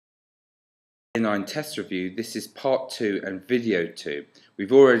9 test review. This is part 2 and video 2.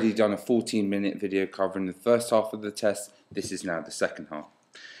 We've already done a 14-minute video covering the first half of the test. This is now the second half.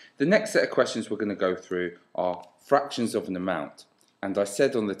 The next set of questions we're going to go through are fractions of an amount, and I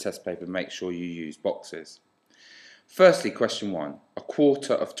said on the test paper make sure you use boxes. Firstly, question 1, a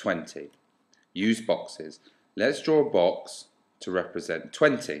quarter of 20. Use boxes. Let's draw a box to represent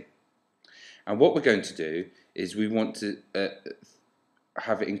 20, and what we're going to do is we want to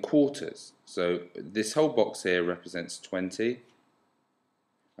have it in quarters. So this whole box here represents 20,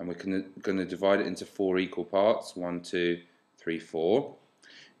 and we're going to divide it into 4 equal parts, 1, 2, 3, 4.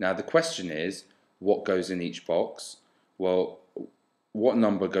 Now the question is, what goes in each box? Well, what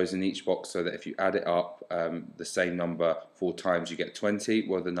number goes in each box so that if you add it up, the same number 4 times you get 20?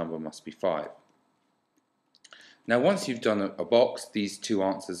 Well, the number must be 5. Now once you've done a box, these two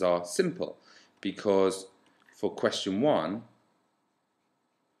answers are simple, because for question 1,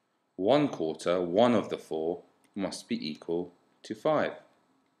 1 quarter, 1 of the 4, must be equal to 5.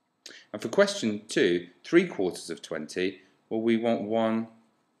 And for question 2, 3 quarters of 20, well, we want 1,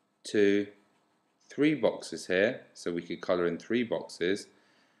 2, 3 boxes here, so we could colour in 3 boxes,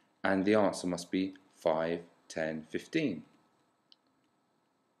 and the answer must be 5, 10, 15.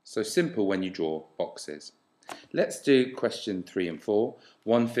 So simple when you draw boxes. Let's do question 3 and 4.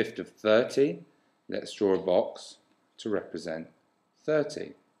 1/5 of 30. Let's draw a box to represent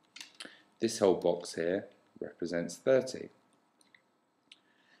 30. This whole box here represents 30.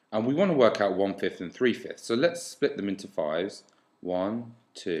 And we want to work out 1/5 and 3/5. So let's split them into 5s. 1,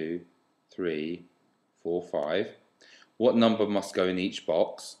 2, 3, 4, 5. What number must go in each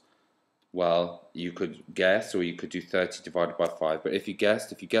box? Well, you could guess, or you could do 30 divided by 5. But if you guessed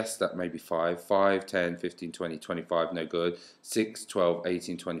that maybe 5, 5, 10, 15, 20, 25, no good. 6, 12,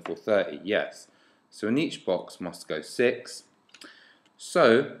 18, 24, 30, yes. So in each box must go 6.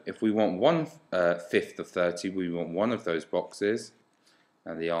 So if we want 1/5 of 30, we want one of those boxes,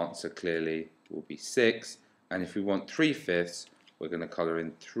 and the answer clearly will be 6. And if we want 3/5, we're going to colour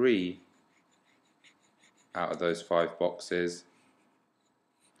in 3 out of those 5 boxes,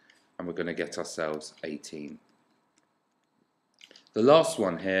 and we're going to get ourselves 18. The last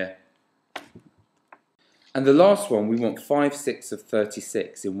one here, and the last one, we want 5/6 of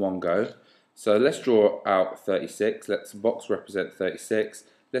 36 in one go. So let's draw out 36. Let's box represent 36.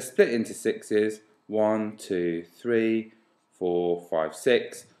 Let's split into 6s. 1, 2, 3, 4, 5,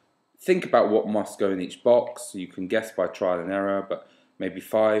 6. Think about what must go in each box. You can guess by trial and error, but maybe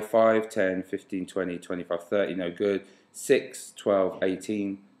 5, 5, 10, 15, 20, 25, 30, no good. 6, 12,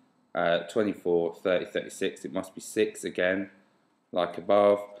 18, 24, 30, 36. It must be 6 again, like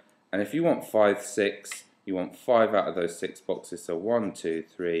above. And if you want 5, 6, you want 5 out of those 6 boxes. So 1, 2,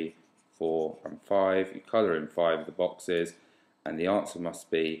 3, 4 and 5. You colour in 5 of the boxes, and the answer must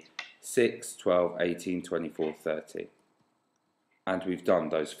be 6, 12, 18, 24, 30. And we've done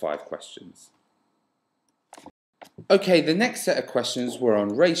those 5 questions. Okay, the next set of questions were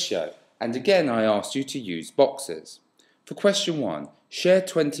on ratio, and again I asked you to use boxes. For question 1, share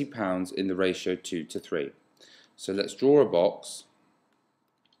 £20 in the ratio 2:3. So let's draw a box,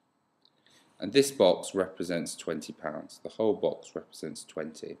 and this box represents £20. The whole box represents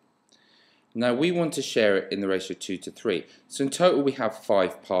 20. Now we want to share it in the ratio 2:3. So in total we have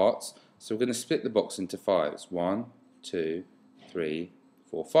 5 parts. So we're going to split the box into 5s. 1, 2, 3,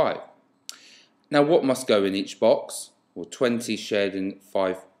 4, 5. Now what must go in each box? Well, 20 shared in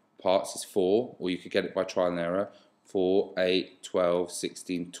 5 parts is 4, or you could get it by trial and error. 4, 8, 12,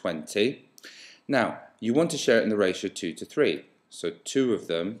 16, 20. Now you want to share it in the ratio 2:3. So 2 of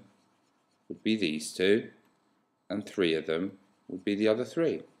them would be these 2, and 3 of them would be the other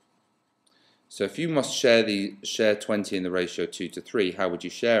 3. So if you must share 20 in the ratio 2:3, how would you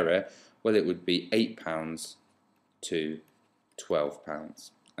share it? Well, it would be £8 to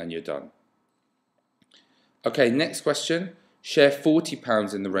 £12, and you're done. Okay, next question. Share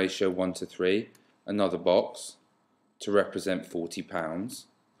 £40 in the ratio 1:3, another box, to represent £40.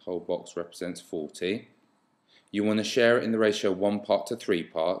 Whole box represents 40. You want to share it in the ratio 1 part to 3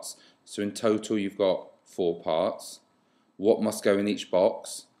 parts, so in total you've got 4 parts. What must go in each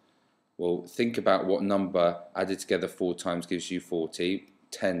box? Well, think about what number added together 4 times gives you 40.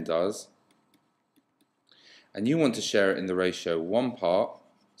 10 does. And you want to share it in the ratio 1 part,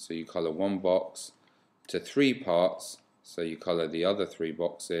 so you colour 1 box, to 3 parts, so you colour the other 3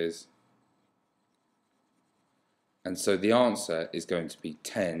 boxes. And so the answer is going to be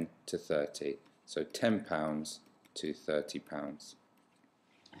 10 to 30. So £10 to £30.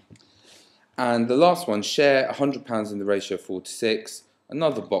 And the last one, share £100 in the ratio 4:6.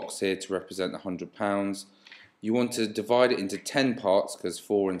 Another box here to represent £100. You want to divide it into 10 parts because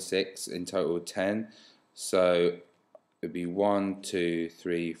 4 and 6 in total are 10. So it would be 1, 2,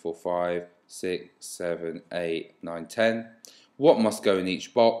 3, 4, 5, 6, 7, 8, 9, 10. What must go in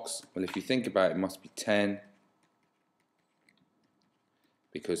each box? Well, if you think about it, it must be 10,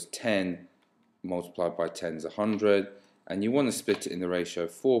 because 10 multiplied by 10 is 100, and you want to split it in the ratio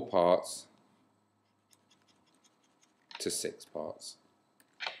of 4 parts to 6 parts.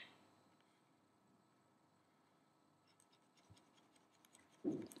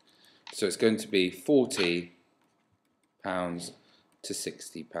 So it's going to be £40 to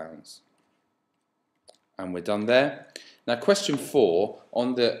 £60. And we're done there. Now question 4,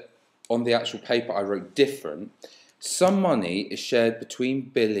 on the actual paper I wrote different. Some money is shared between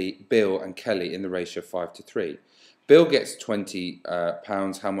Bill and Kelly in the ratio of 5 to 3. Bill gets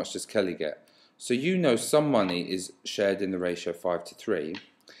 £20, how much does Kelly get? So you know some money is shared in the ratio of 5 to 3,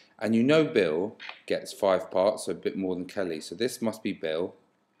 and you know Bill gets 5 parts, so a bit more than Kelly. So this must be Bill,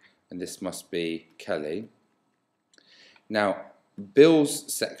 and this must be Kelly. Now,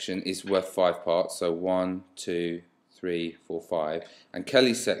 Bill's section is worth 5 parts, so 1, 2, 3, 4, 5, and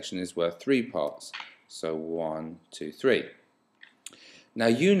Kelly's section is worth 3 parts, so 1, 2, 3. Now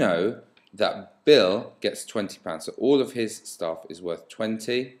you know that Bill gets £20, so all of his stuff is worth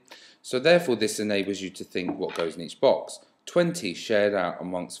 20, so therefore this enables you to think what goes in each box. 20 shared out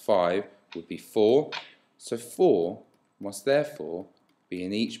amongst 5 would be 4, so 4 must therefore be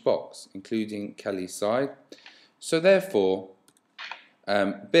in each box, including Kelly's side. So therefore,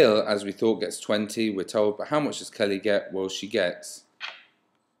 Bill, as we thought, gets 20, we're told, but how much does Kelly get? Well, she gets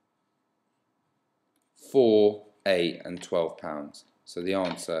 4, 8 and £12. So the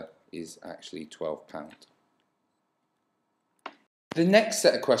answer is actually £12. The next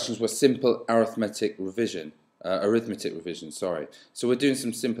set of questions were simple arithmetic revision. So we're doing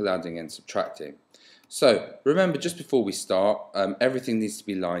some simple adding and subtracting. So remember, just before we start, everything needs to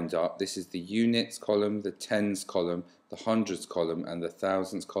be lined up. This is the units column, the tens column, the hundreds column, and the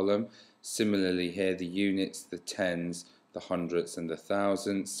thousands column. Similarly here, the units, the tens, the hundreds, and the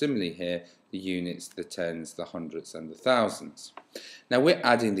thousands. Similarly here, the units, the tens, the hundreds, and the thousands. Now we're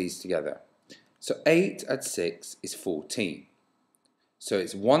adding these together. So 8 add 6 is 14. So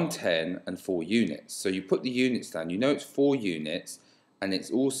it's 110 and 4 units. So you put the units down, you know it's 4 units, and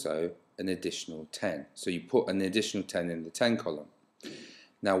it's also an additional 10. So you put an additional 10 in the 10 column.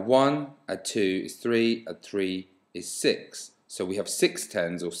 Now 1 add 2 is 3, add 3 is 6. So we have 6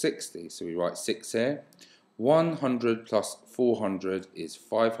 tens or 60. So we write 6 here. 100 plus 400 is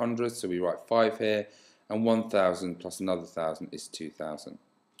 500. So we write 5 here. And 1000 plus another 1000 is 2000.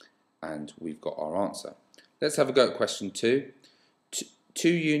 And we've got our answer. Let's have a go at question 2. 2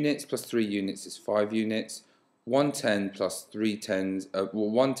 units plus 3 units is 5 units. 110 plus 3 tens,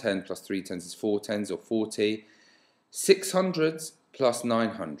 110 plus 3 tens is 4 tens or 40. 600s plus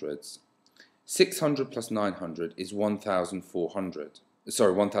 900s. 600 plus 900 is 1,500.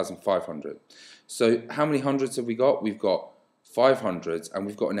 So how many hundreds have we got? We've got 500s, and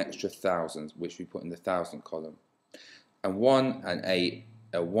we've got an extra 1,000, which we put in the 1,000 column. And 1 and 8,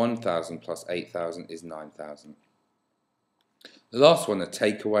 1,000 plus 8,000 is 9,000. The last one, a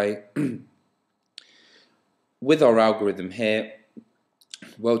takeaway. With our algorithm here,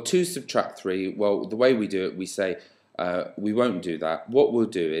 well, 2 subtract 3, well, the way we do it, we say we won't do that. What we'll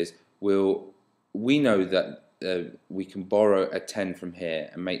do is we know that we can borrow a 10 from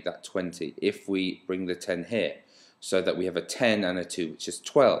here and make that 20 if we bring the 10 here, so that we have a 10 and a 2, which is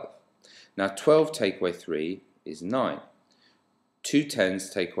 12. Now 12 take away 3 is 9. 2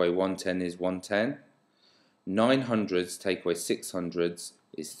 tens take away 1 10 is 110. 900s take away 600s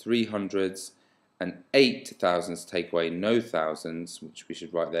is 300s. And 8 thousands take away no thousands, which we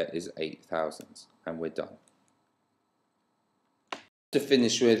should write there, is 8 thousands. And we're done. To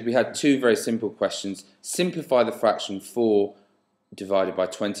finish with, we had 2 very simple questions. Simplify the fraction 4 divided by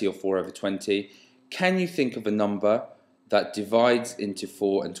 20, or 4 over 20. Can you think of a number that divides into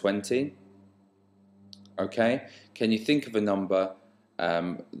 4 and 20? Okay. Can you think of a number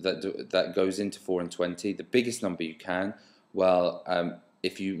that goes into 4 and 20? The biggest number you can. Well,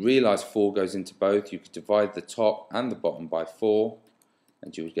 if you realise 4 goes into both, you could divide the top and the bottom by 4,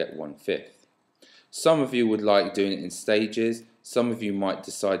 and you would get 1/5. Some of you would like doing it in stages. Some of you might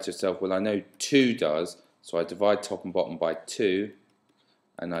decide to yourself, well, I know 2 does, so I divide top and bottom by 2,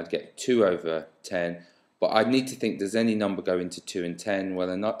 and I'd get 2 over 10. But I'd need to think, does any number go into 2 and 10? Well,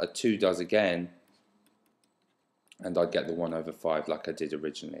 a 2 does again, and I'd get the 1 over 5 like I did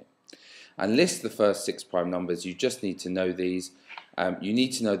originally. And list the first 6 prime numbers. You just need to know these. You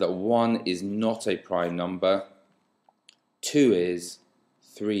need to know that 1 is not a prime number, 2 is,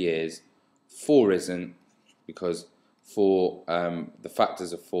 3 is, 4 isn't, because 4, the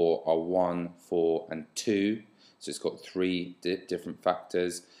factors of 4 are 1, 4 and 2, so it's got 3 different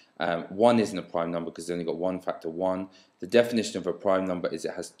factors. 1 isn't a prime number because it's only got one factor, 1. The definition of a prime number is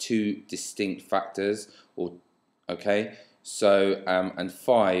it has 2 distinct factors, or okay, so and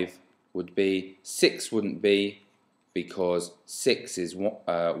 5 would be, 6 wouldn't be, because 6 is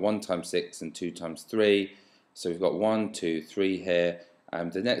 1 times 6 and 2 times 3, so we've got 1, 2, 3 here.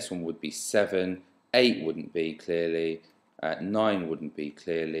 The next one would be 7, 8 wouldn't be clearly, 9 wouldn't be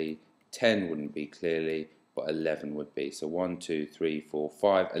clearly, 10 wouldn't be clearly, but 11 would be. So 1, 2, 3, 4,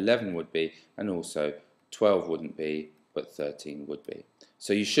 5, 11 would be, and also 12 wouldn't be, but 13 would be.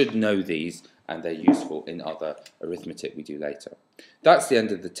 So you should know these, and they're useful in other arithmetic we do later. That's the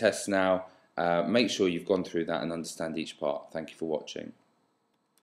end of the test now. Make sure you've gone through that and understand each part. Thank you for watching.